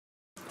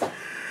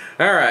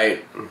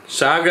Alright,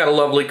 so I've got a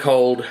lovely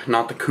cold,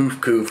 not the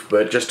coof,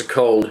 but just a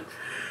cold.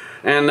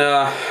 And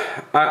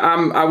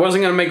I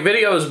wasn't going to make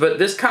videos, but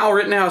this Kyle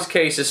Rittenhouse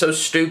case is so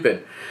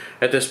stupid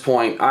at this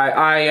point.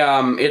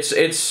 This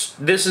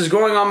is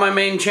going on my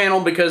main channel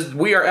because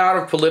we are out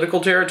of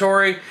political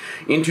territory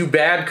into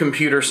bad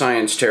computer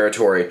science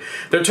territory.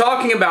 They're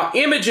talking about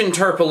image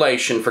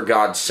interpolation, for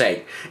God's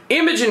sake.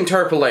 Image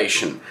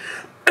interpolation.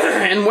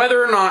 And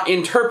whether or not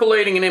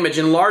interpolating an image,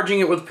 enlarging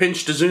it with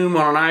pinch to zoom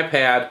on an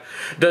iPad,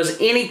 does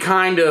any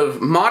kind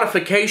of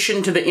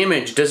modification to the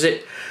image. Does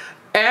it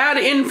add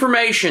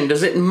information?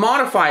 Does it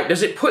modify it?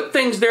 Does it put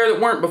things there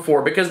that weren't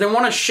before? Because they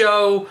want to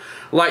show,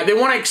 like, they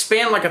want to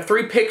expand like a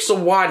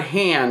 3-pixel wide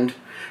hand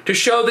to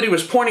show that he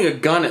was pointing a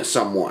gun at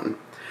someone.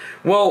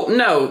 Well,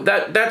 no,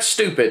 that's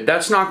stupid.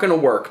 That's not going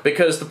to work,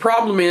 because the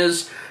problem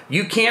is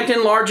you can't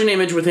enlarge an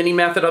image with any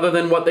method other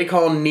than what they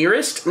call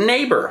nearest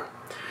neighbor,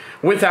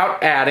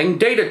 without adding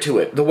data to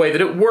it. The way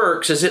that it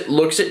works is it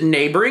looks at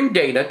neighboring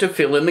data to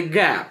fill in the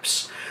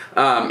gaps.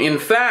 In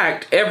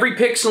fact, every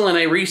pixel in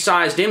a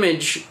resized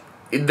image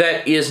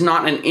that is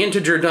not an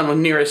integer done with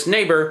nearest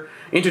neighbor,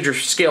 integer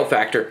scale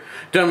factor,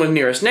 done with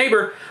nearest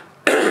neighbor,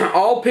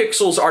 all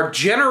pixels are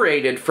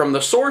generated from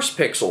the source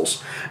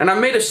pixels. And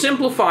I've made a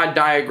simplified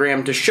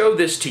diagram to show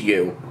this to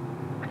you.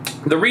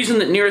 The reason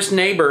that nearest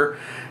neighbor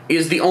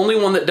is the only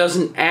one that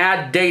doesn't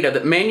add data,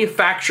 that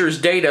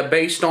manufactures data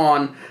based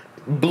on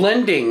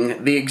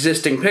blending the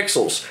existing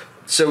pixels.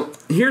 So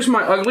here's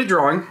my ugly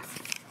drawing,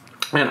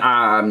 and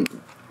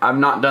I've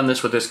not done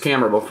this with this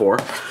camera before,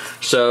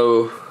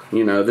 so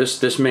you know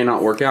this may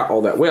not work out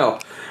all that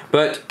well.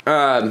 But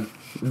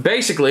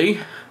basically,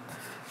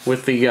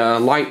 with the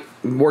light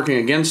working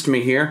against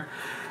me here,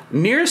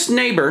 nearest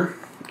neighbor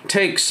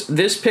takes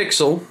this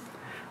pixel,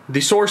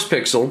 the source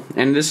pixel,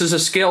 and this is a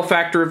scale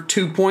factor of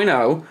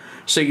 2.0.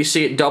 So you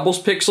see it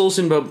doubles pixels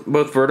in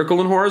both vertical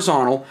and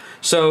horizontal.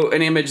 So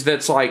an image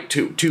that's like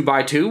 2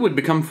 by 2 would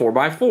become 4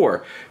 by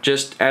 4,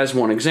 just as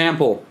one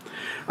example.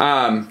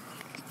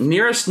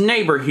 Nearest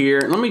neighbor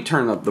here, let me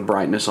turn up the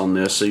brightness on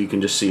this so you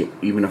can just see it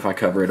even if I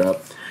cover it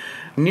up.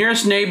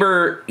 Nearest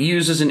neighbor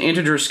uses an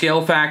integer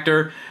scale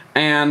factor,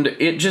 and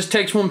it just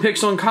takes 1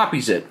 pixel and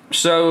copies it.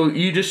 So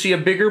you just see a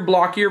bigger,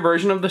 blockier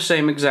version of the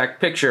same exact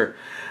picture.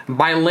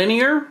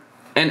 Bilinear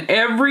and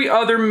every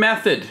other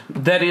method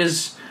that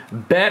is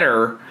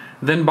better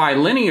than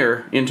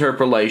bilinear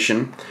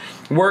interpolation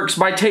works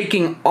by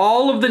taking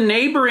all of the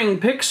neighboring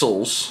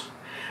pixels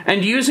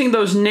and using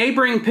those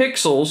neighboring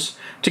pixels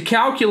to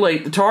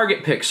calculate the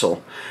target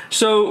pixel.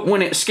 So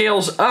when it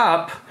scales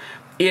up,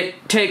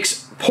 it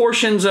takes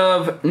portions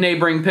of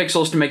neighboring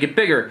pixels to make it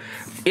bigger.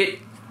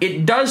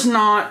 It does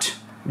not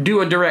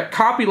do a direct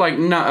copy like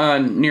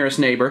nearest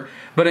neighbor,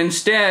 but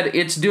instead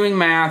it's doing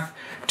math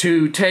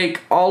to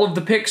take all of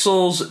the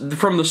pixels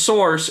from the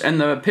source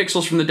and the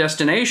pixels from the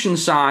destination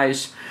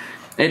size.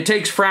 It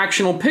takes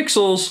fractional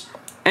pixels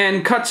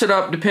and cuts it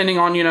up depending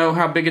on, you know,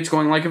 how big it's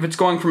going. Like if it's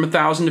going from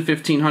 1,000 to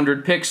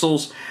 1,500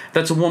 pixels,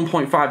 that's a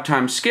 1.5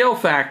 times scale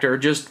factor,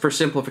 just for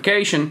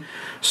simplification.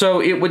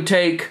 So it would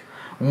take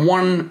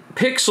 1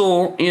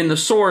 pixel in the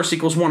source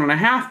equals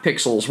 1.5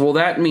 pixels. Well,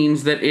 that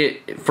means that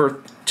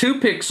for 2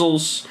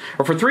 pixels,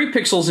 or for 3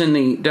 pixels in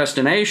the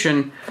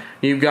destination,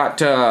 you've got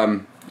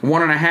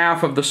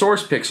 1.5 of the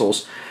source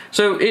pixels.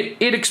 So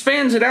it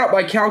expands it out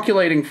by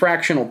calculating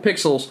fractional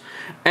pixels,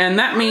 and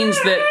that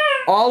means that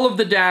all of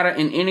the data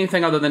in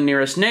anything other than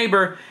nearest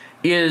neighbor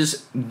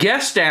is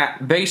guessed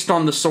at based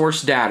on the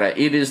source data.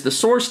 It is the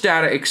source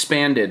data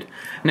expanded.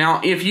 Now,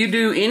 if you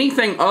do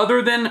anything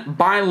other than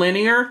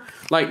bilinear,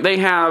 like they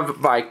have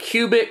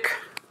bicubic,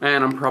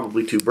 and I'm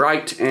probably too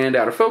bright and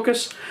out of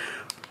focus,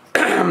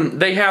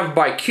 they have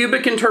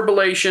bicubic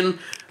interpolation,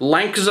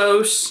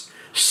 Lanczos,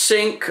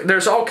 sync.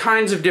 There's all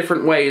kinds of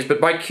different ways,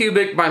 but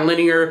bicubic,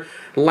 bilinear,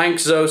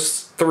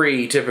 Lanczos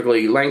 3,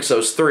 typically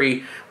Lanczos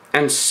 3,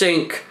 and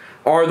sync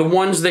are the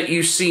ones that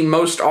you see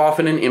most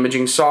often in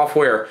imaging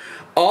software.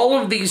 All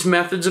of these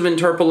methods of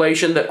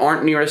interpolation that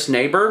aren't nearest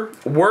neighbor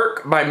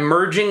work by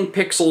merging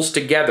pixels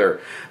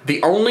together.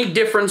 The only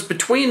difference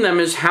between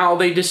them is how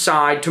they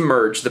decide to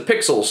merge the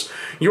pixels.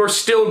 You're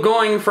still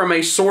going from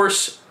a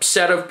source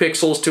set of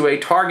pixels to a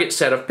target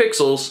set of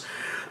pixels,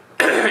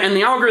 and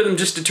the algorithm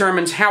just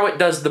determines how it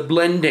does the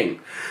blending.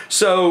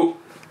 So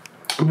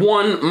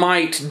one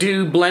might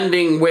do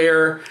blending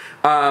where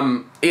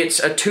it's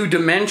a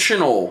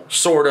 2-dimensional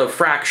sort of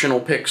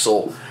fractional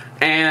pixel,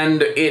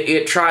 and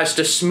it tries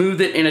to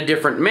smooth it in a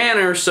different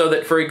manner so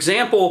that, for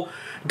example,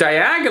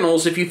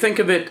 diagonals, if you think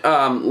of it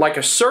like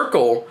a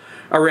circle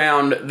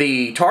around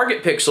the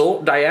target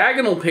pixel,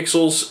 diagonal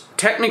pixels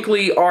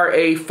technically are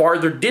a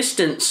farther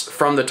distance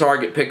from the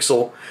target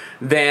pixel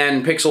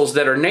than pixels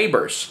that are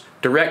neighbors,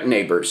 direct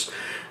neighbors.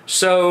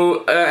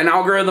 So an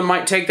algorithm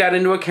might take that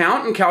into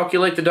account and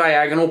calculate the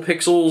diagonal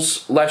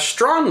pixels less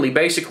strongly,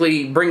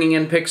 basically bringing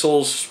in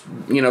pixels,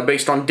 you know,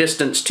 based on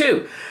distance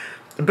too.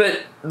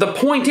 But the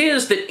point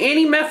is that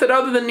any method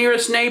other than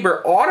nearest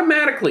neighbor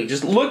automatically,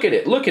 just look at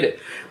it,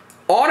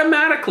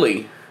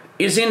 automatically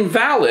is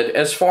invalid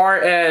as far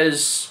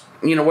as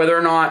you know, whether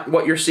or not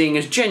what you're seeing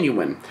is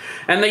genuine.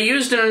 And they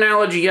used an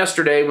analogy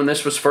yesterday when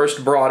this was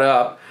first brought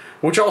up,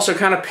 which also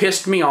kind of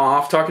pissed me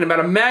off, talking about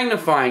a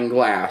magnifying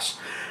glass.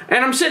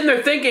 And I'm sitting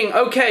there thinking,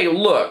 okay,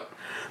 look,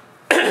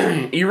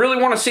 you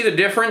really want to see the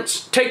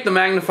difference? Take the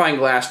magnifying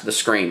glass to the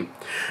screen.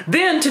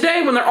 Then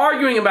today when they're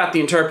arguing about the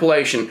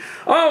interpolation,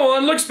 oh,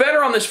 well, it looks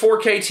better on this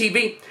 4K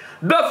TV.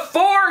 The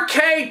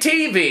 4K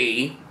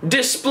TV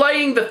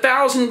displaying the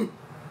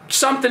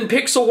 1,000-something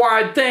pixel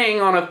wide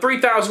thing on a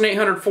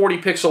 3,840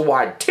 pixel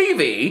wide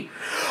TV,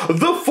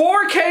 the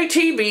 4K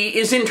TV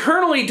is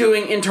internally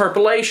doing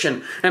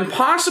interpolation and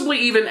possibly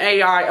even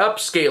AI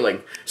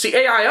upscaling. See,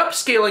 AI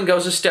upscaling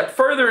goes a step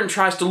further and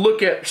tries to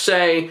look at,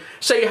 say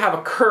you have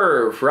a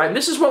curve, right? And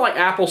this is what like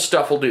Apple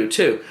stuff will do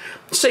too.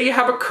 Say you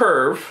have a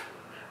curve,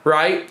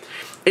 right?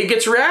 It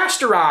gets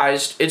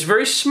rasterized, it's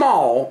very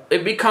small,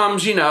 it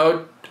becomes, you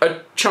know,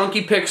 a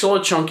chunky pixel,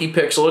 a chunky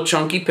pixel, a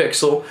chunky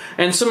pixel,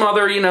 and some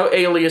other, you know,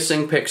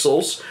 aliasing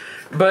pixels.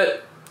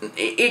 But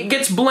it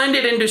gets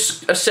blended into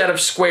a set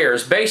of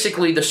squares.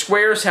 Basically, the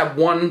squares have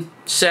one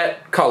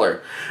set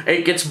color.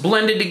 It gets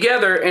blended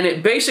together, and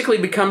it basically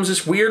becomes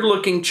this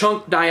weird-looking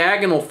chunk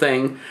diagonal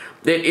thing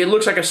that it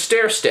looks like a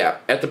stair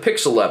step at the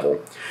pixel level.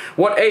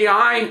 What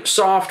AI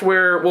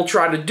software will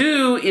try to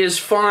do is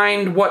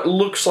find what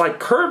looks like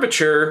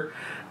curvature,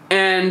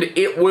 and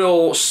it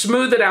will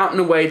smooth it out in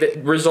a way that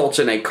results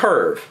in a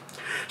curve.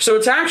 So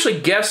it's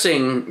actually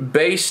guessing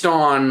based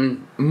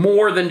on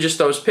more than just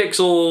those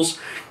pixels,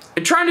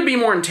 and trying to be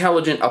more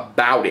intelligent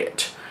about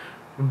it.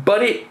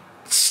 But it's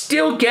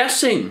still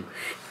guessing.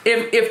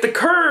 If the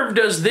curve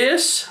does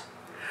this,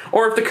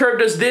 or if the curve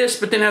does this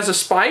but then has a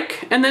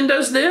spike and then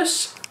does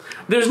this,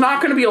 there's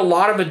not going to be a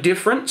lot of a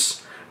difference.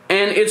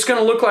 And it's going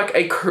to look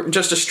like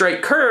just a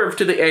straight curve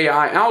to the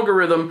AI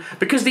algorithm,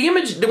 because the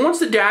image, once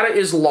the data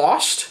is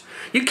lost,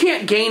 you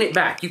can't gain it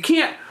back. You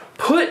can't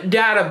put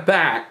data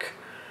back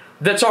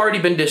that's already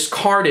been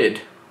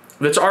discarded,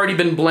 that's already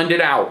been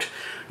blended out.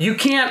 You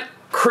can't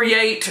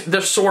create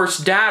the source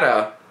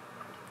data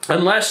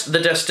unless the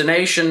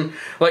destination,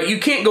 like you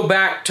can't go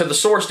back to the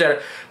source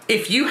data.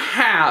 If you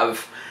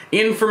have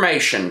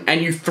information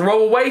and you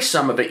throw away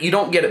some of it, you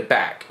don't get it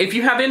back. If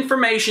you have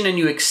information and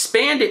you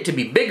expand it to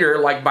be bigger,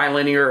 like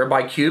bilinear or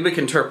bicubic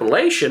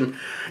interpolation,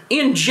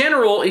 in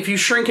general, if you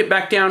shrink it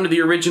back down to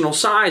the original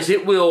size,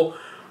 it will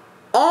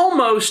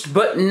almost,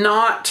 but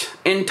not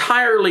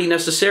entirely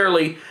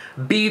necessarily,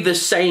 be the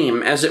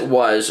same as it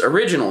was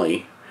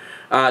originally.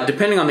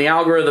 Depending on the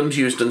algorithms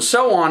used and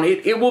so on,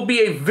 it will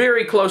be a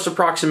very close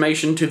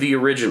approximation to the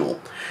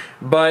original.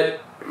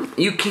 But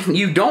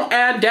you don't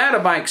add data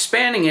by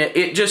expanding it.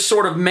 It just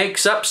sort of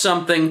makes up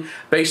something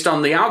based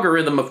on the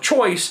algorithm of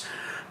choice.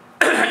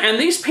 And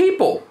these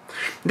people,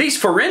 these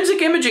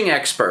forensic imaging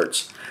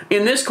experts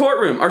in this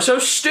courtroom are so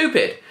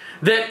stupid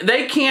that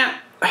they can't,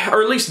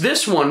 or at least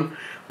this one,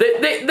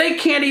 they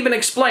can't even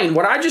explain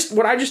what I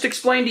just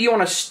explained to you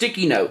on a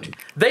sticky note.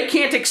 They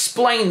can't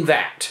explain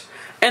that.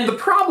 And the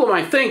problem,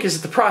 I think, is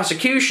that the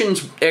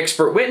prosecution's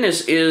expert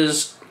witness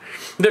is,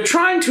 they're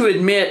trying to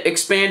admit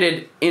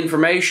expanded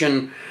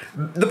information.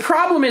 The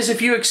problem is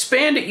if you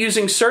expand it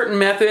using certain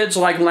methods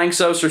like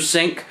Lanczos or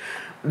Sync,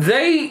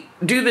 they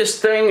do this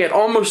thing, it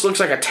almost looks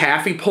like a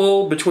taffy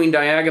pull between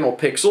diagonal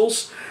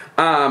pixels.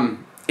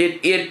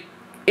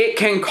 It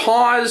can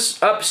cause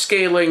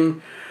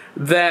upscaling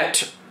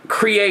that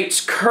creates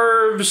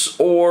curves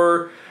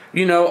or,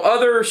 you know,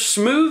 other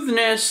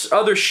smoothness,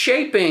 other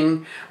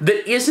shaping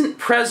that isn't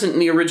present in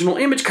the original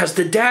image because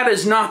the data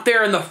is not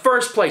there in the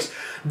first place.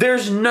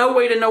 There's no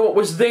way to know what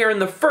was there in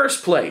the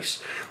first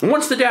place. And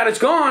once the data's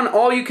gone,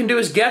 all you can do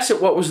is guess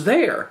at what was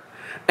there.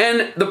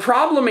 And the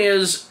problem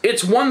is,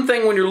 it's one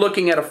thing when you're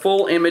looking at a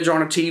full image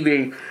on a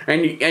TV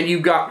and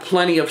you've got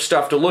plenty of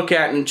stuff to look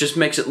at and it just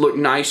makes it look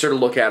nicer to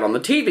look at on the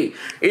TV.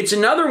 It's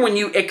another when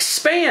you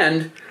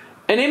expand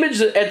an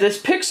image at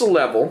this pixel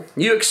level,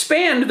 you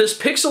expand this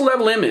pixel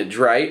level image,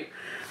 right?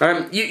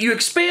 You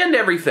expand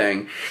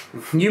everything.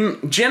 You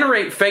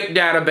generate fake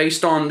data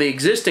based on the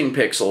existing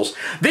pixels.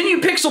 Then you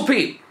pixel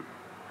peep.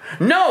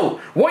 No,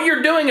 what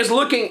you're doing is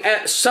looking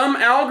at some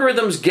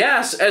algorithm's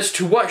guess as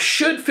to what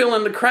should fill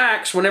in the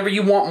cracks whenever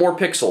you want more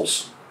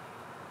pixels.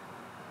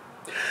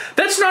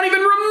 That's not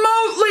even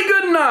remotely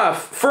good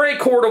enough for a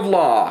court of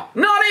law.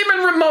 Not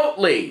even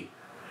remotely.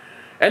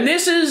 And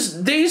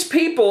these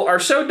people are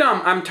so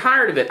dumb. I'm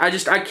tired of it.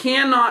 I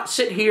cannot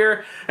sit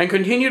here and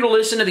continue to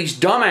listen to these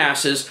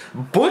dumbasses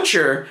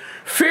butcher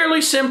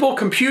fairly simple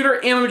computer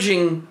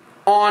imaging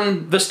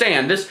on the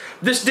stand.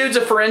 This dude's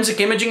a forensic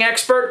imaging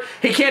expert.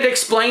 He can't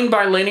explain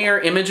bilinear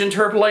image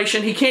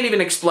interpolation. He can't even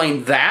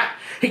explain that.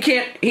 He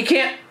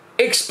can't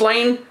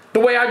explain the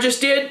way I just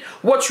did.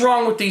 What's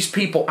wrong with these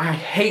people? I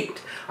hate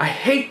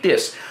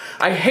this.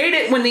 I hate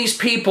it when these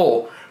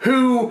people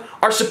who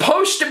are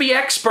supposed to be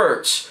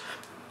experts,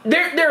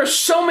 there are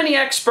so many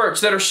experts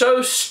that are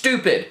so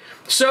stupid,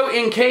 so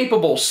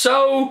incapable,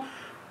 so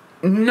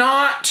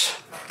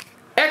not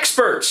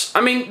Experts.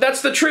 I mean,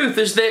 that's the truth,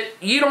 is that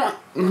you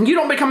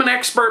don't become an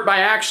expert by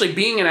actually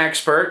being an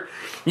expert.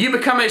 You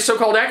become a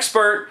so-called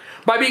expert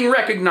by being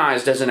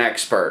recognized as an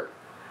expert.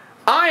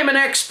 I am an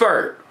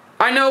expert.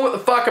 I know what the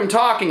fuck I'm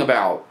talking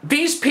about.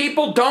 These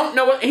people don't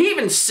know what... He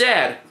even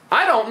said,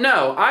 I don't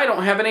know. I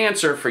don't have an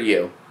answer for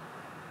you.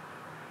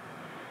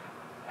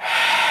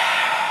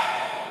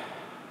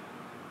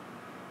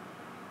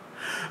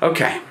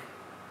 Okay.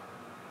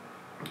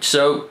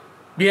 So,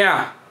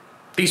 yeah.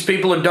 These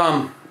people are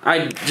dumb.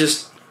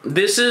 This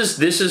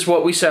is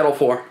what we settle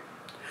for.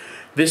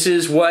 This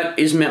is what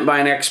is meant by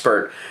an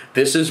expert.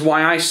 This is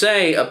why I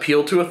say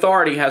appeal to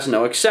authority has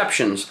no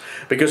exceptions.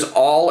 Because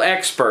all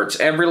experts,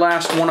 every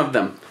last one of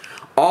them,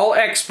 all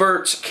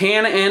experts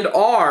can and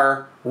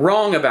are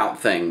wrong about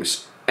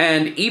things.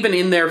 And even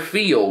in their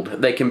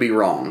field, they can be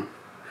wrong.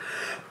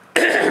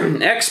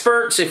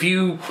 Experts,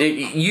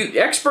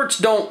 experts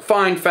don't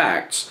find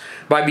facts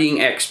by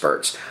being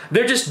experts.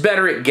 They're just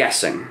better at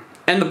guessing.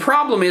 And the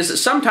problem is that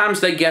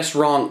sometimes they guess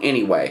wrong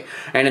anyway.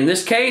 And in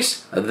this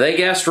case, they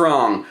guessed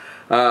wrong.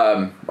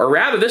 Or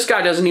rather, this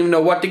guy doesn't even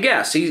know what to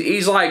guess.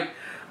 He's like,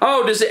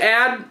 oh, does it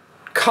add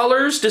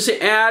colors? Does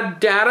it add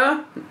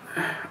data?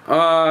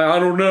 I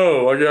don't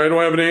know. I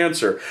don't have an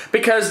answer.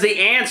 Because the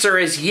answer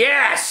is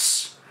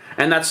yes!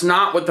 And that's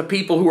not what the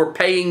people who are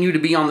paying you to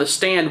be on the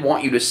stand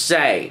want you to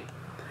say.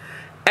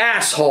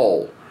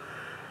 Asshole.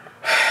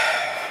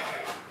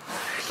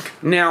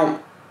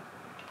 Now,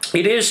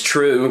 it is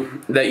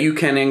true that you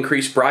can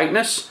increase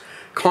brightness,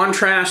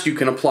 contrast, you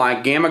can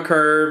apply gamma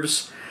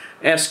curves,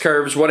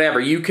 S-curves,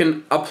 whatever. You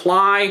can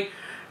apply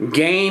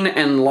gain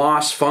and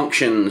loss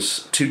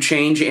functions to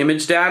change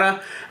image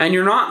data, and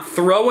you're not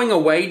throwing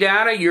away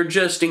data, you're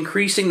just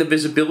increasing the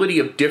visibility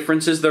of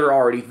differences that are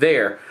already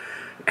there.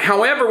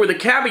 However, with a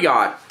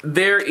caveat,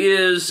 there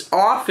is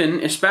often,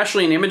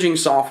 especially in imaging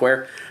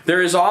software,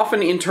 there is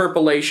often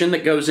interpolation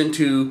that goes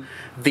into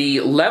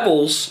the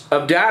levels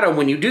of data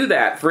when you do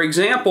that. For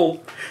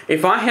example,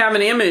 if I have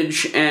an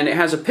image and it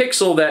has a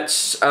pixel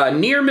that's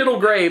near middle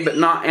gray but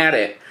not at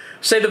it,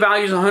 say the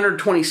value is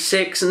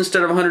 126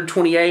 instead of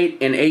 128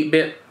 in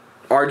 8-bit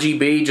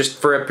RGB, just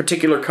for a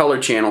particular color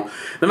channel.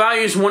 The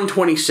value is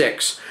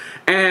 126,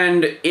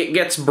 and it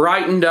gets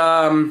brightened,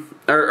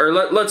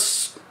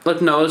 let's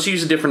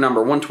use a different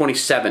number,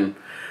 127,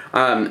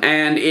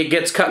 and it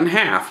gets cut in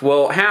half.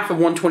 Well, half of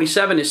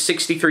 127 is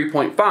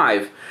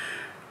 63.5.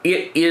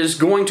 It is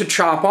going to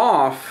chop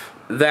off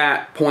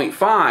that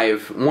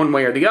 0.5 one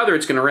way or the other.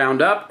 It's going to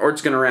round up or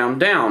it's going to round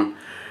down,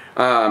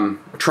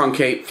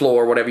 truncate,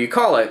 floor, whatever you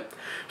call it.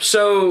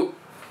 So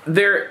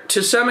there,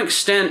 to some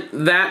extent,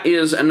 that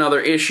is another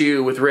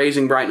issue with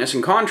raising brightness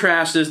and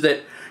contrast, is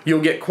that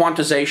you'll get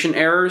quantization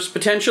errors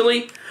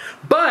potentially.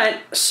 But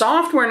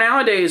software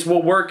nowadays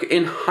will work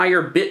in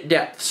higher bit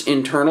depths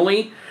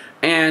internally,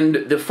 and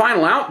the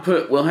final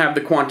output will have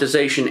the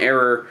quantization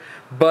error,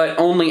 but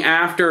only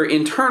after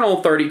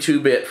internal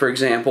 32-bit, for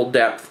example,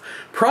 depth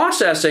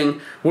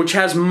processing, which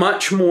has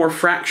much more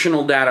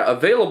fractional data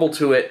available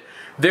to it,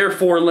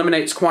 therefore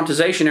eliminates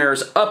quantization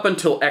errors up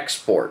until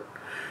export.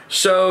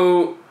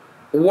 So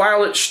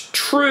while it's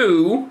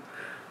true,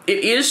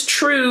 it is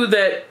true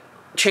that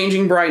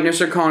changing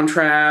brightness or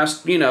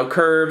contrast,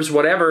 curves,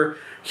 whatever,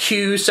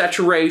 hue,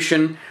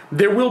 saturation,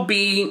 there will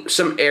be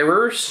some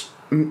errors,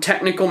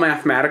 technical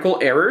mathematical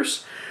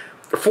errors.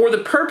 For the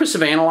purpose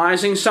of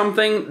analyzing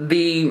something,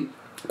 the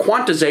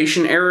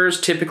quantization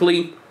errors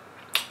typically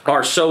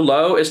are so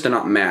low as to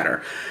not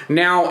matter.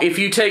 Now, if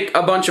you take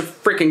a bunch of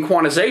freaking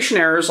quantization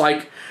errors,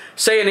 like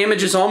say an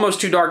image is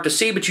almost too dark to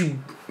see, but you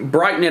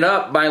brighten it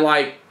up by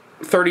like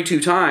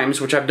 32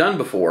 times, which I've done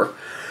before,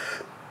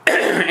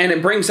 and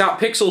it brings out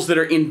pixels that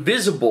are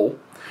invisible,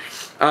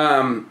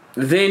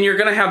 then you're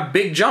going to have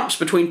big jumps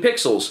between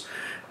pixels.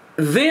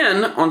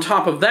 Then, on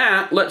top of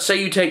that, let's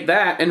say you take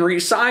that and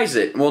resize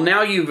it. Well,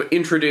 now you've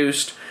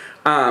introduced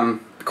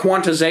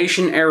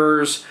quantization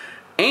errors,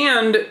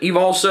 and you've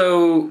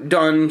also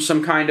done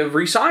some kind of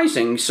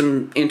resizing,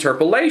 some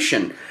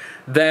interpolation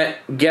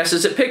that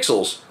guesses at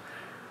pixels.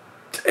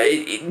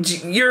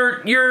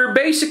 You're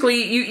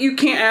basically, you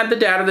can't add the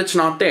data that's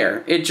not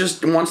there. It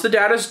just, once the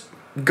data's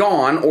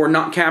gone or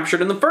not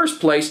captured in the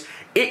first place,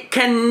 it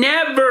can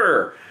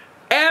never,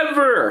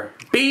 ever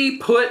be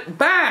put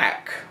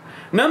back,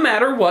 no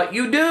matter what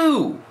you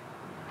do.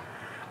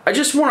 I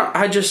just want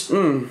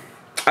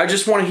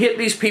to hit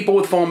these people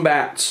with foam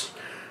bats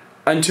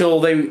until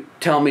they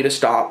tell me to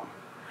stop.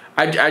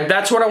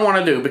 That's what I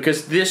want to do,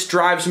 because this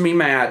drives me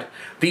mad.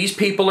 These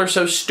people are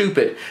so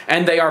stupid,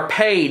 and they are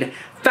paid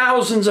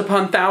thousands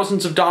upon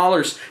thousands of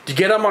dollars to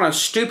get up on a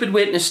stupid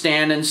witness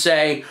stand and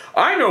say,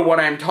 I know what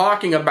I'm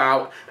talking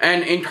about,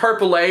 and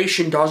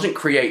interpolation doesn't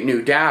create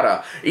new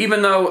data.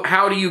 Even though,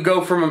 how do you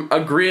go from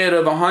a grid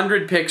of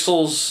 100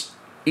 pixels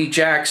each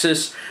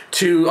axis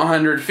to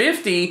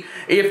 150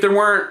 if there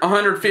weren't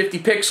 150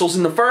 pixels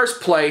in the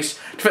first place?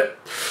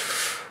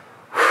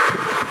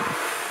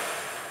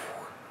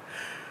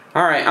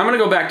 Alright, I'm going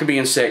to go back to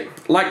being sick.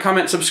 Like,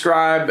 comment,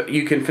 subscribe.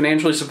 You can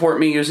financially support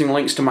me using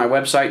links to my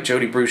website,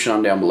 Jody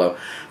Bruchon, down below.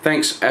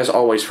 Thanks, as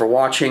always, for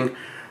watching.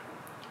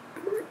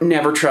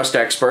 Never trust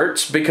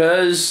experts,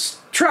 because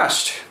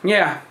trust,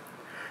 yeah.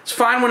 It's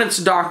fine when it's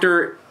a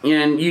doctor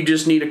and you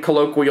just need a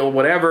colloquial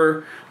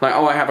whatever, like,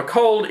 oh, I have a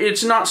cold.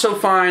 It's not so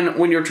fine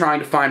when you're trying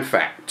to find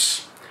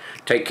facts.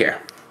 Take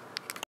care.